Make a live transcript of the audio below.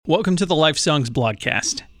Welcome to the Life Songs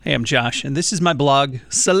blogcast. Hey, I'm Josh, and this is my blog,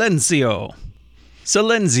 Silenzio.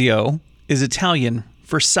 Silenzio is Italian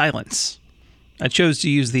for silence. I chose to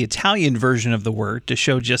use the Italian version of the word to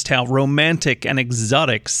show just how romantic and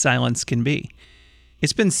exotic silence can be.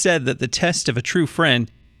 It's been said that the test of a true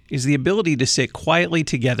friend is the ability to sit quietly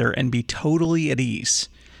together and be totally at ease.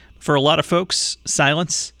 For a lot of folks,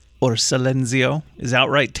 silence, or silenzio, is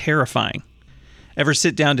outright terrifying. Ever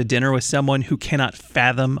sit down to dinner with someone who cannot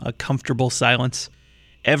fathom a comfortable silence?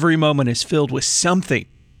 Every moment is filled with something.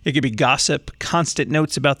 It could be gossip, constant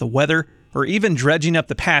notes about the weather, or even dredging up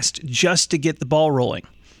the past just to get the ball rolling.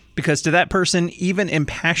 Because to that person, even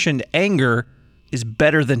impassioned anger is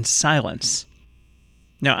better than silence.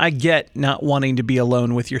 Now, I get not wanting to be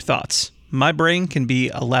alone with your thoughts. My brain can be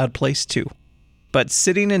a loud place too. But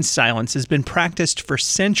sitting in silence has been practiced for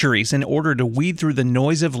centuries in order to weed through the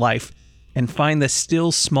noise of life and find the still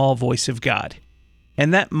small voice of God.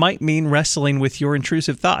 And that might mean wrestling with your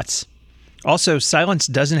intrusive thoughts. Also, silence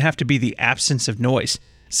doesn't have to be the absence of noise.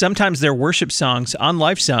 Sometimes there are worship songs on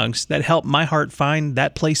Life Songs that help my heart find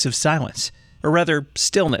that place of silence, or rather,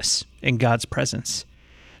 stillness in God's presence.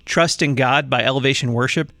 Trust in God by Elevation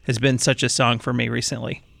Worship has been such a song for me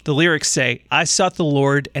recently. The lyrics say, "I sought the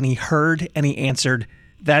Lord, and He heard, and He answered.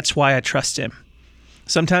 That's why I trust Him."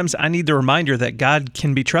 Sometimes I need the reminder that God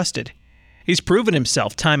can be trusted. He's proven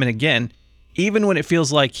Himself time and again. Even when it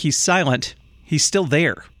feels like He's silent, He's still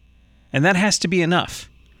there. And that has to be enough.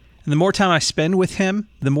 And the more time I spend with Him,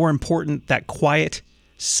 the more important that quiet,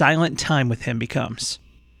 silent time with Him becomes.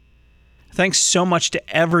 Thanks so much to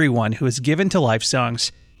everyone who has given to Life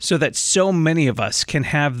Songs so that so many of us can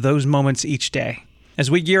have those moments each day. As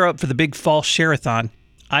we gear up for the big fall share-a-thon,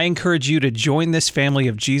 I encourage you to join this family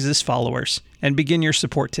of Jesus followers and begin your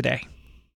support today.